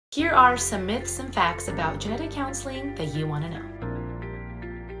Here are some myths and facts about genetic counseling that you want to know.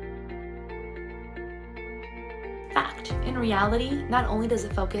 Fact: in reality, not only does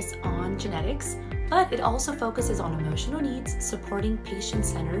it focus on genetics, but it also focuses on emotional needs, supporting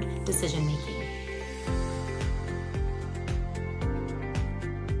patient-centered decision-making.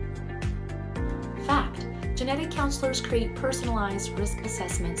 Fact: genetic counselors create personalized risk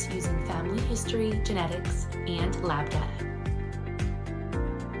assessments using family history, genetics, and lab data.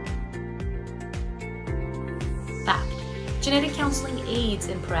 Fact: genetic counseling aids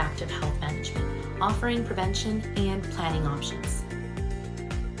in proactive health management, offering prevention and planning options.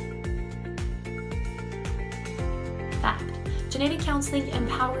 Fact: genetic counseling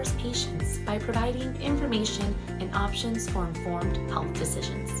empowers patients by providing information and options for informed health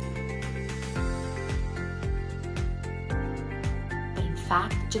decisions. But in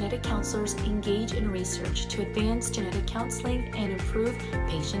fact, genetic counselors engage in research to advance genetic counseling and improve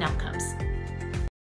patient outcomes.